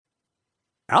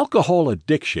Alcohol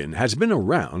addiction has been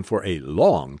around for a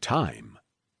long time.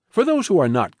 For those who are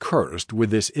not cursed with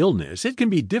this illness, it can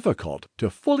be difficult to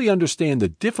fully understand the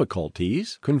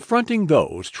difficulties confronting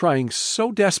those trying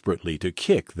so desperately to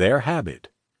kick their habit.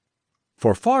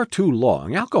 For far too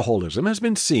long, alcoholism has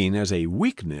been seen as a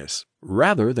weakness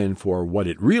rather than for what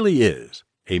it really is,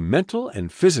 a mental and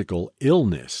physical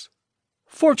illness.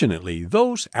 Fortunately,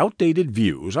 those outdated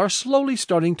views are slowly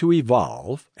starting to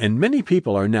evolve, and many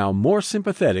people are now more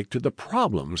sympathetic to the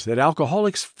problems that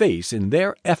alcoholics face in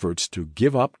their efforts to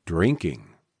give up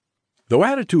drinking. Though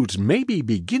attitudes may be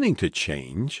beginning to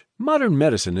change, modern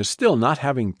medicine is still not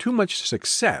having too much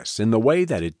success in the way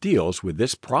that it deals with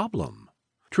this problem.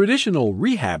 Traditional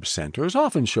rehab centers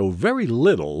often show very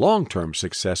little long-term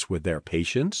success with their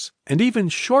patients, and even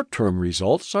short-term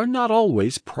results are not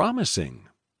always promising.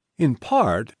 In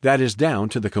part, that is down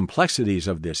to the complexities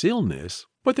of this illness,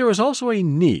 but there is also a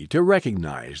need to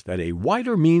recognize that a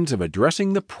wider means of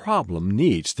addressing the problem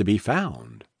needs to be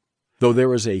found. Though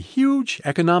there is a huge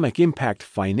economic impact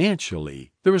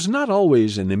financially, there is not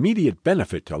always an immediate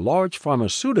benefit to large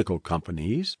pharmaceutical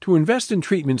companies to invest in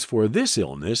treatments for this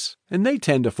illness, and they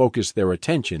tend to focus their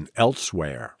attention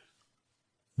elsewhere.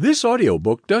 This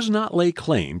audiobook does not lay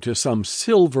claim to some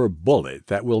silver bullet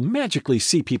that will magically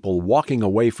see people walking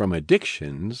away from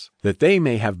addictions that they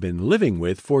may have been living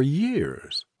with for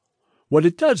years. What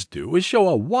it does do is show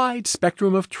a wide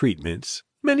spectrum of treatments,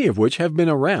 many of which have been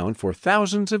around for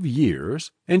thousands of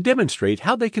years, and demonstrate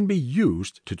how they can be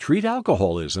used to treat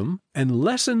alcoholism and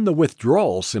lessen the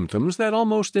withdrawal symptoms that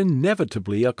almost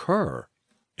inevitably occur.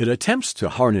 It attempts to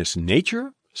harness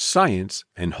nature, science,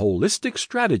 and holistic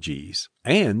strategies,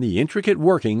 and the intricate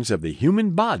workings of the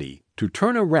human body to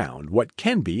turn around what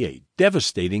can be a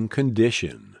devastating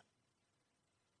condition.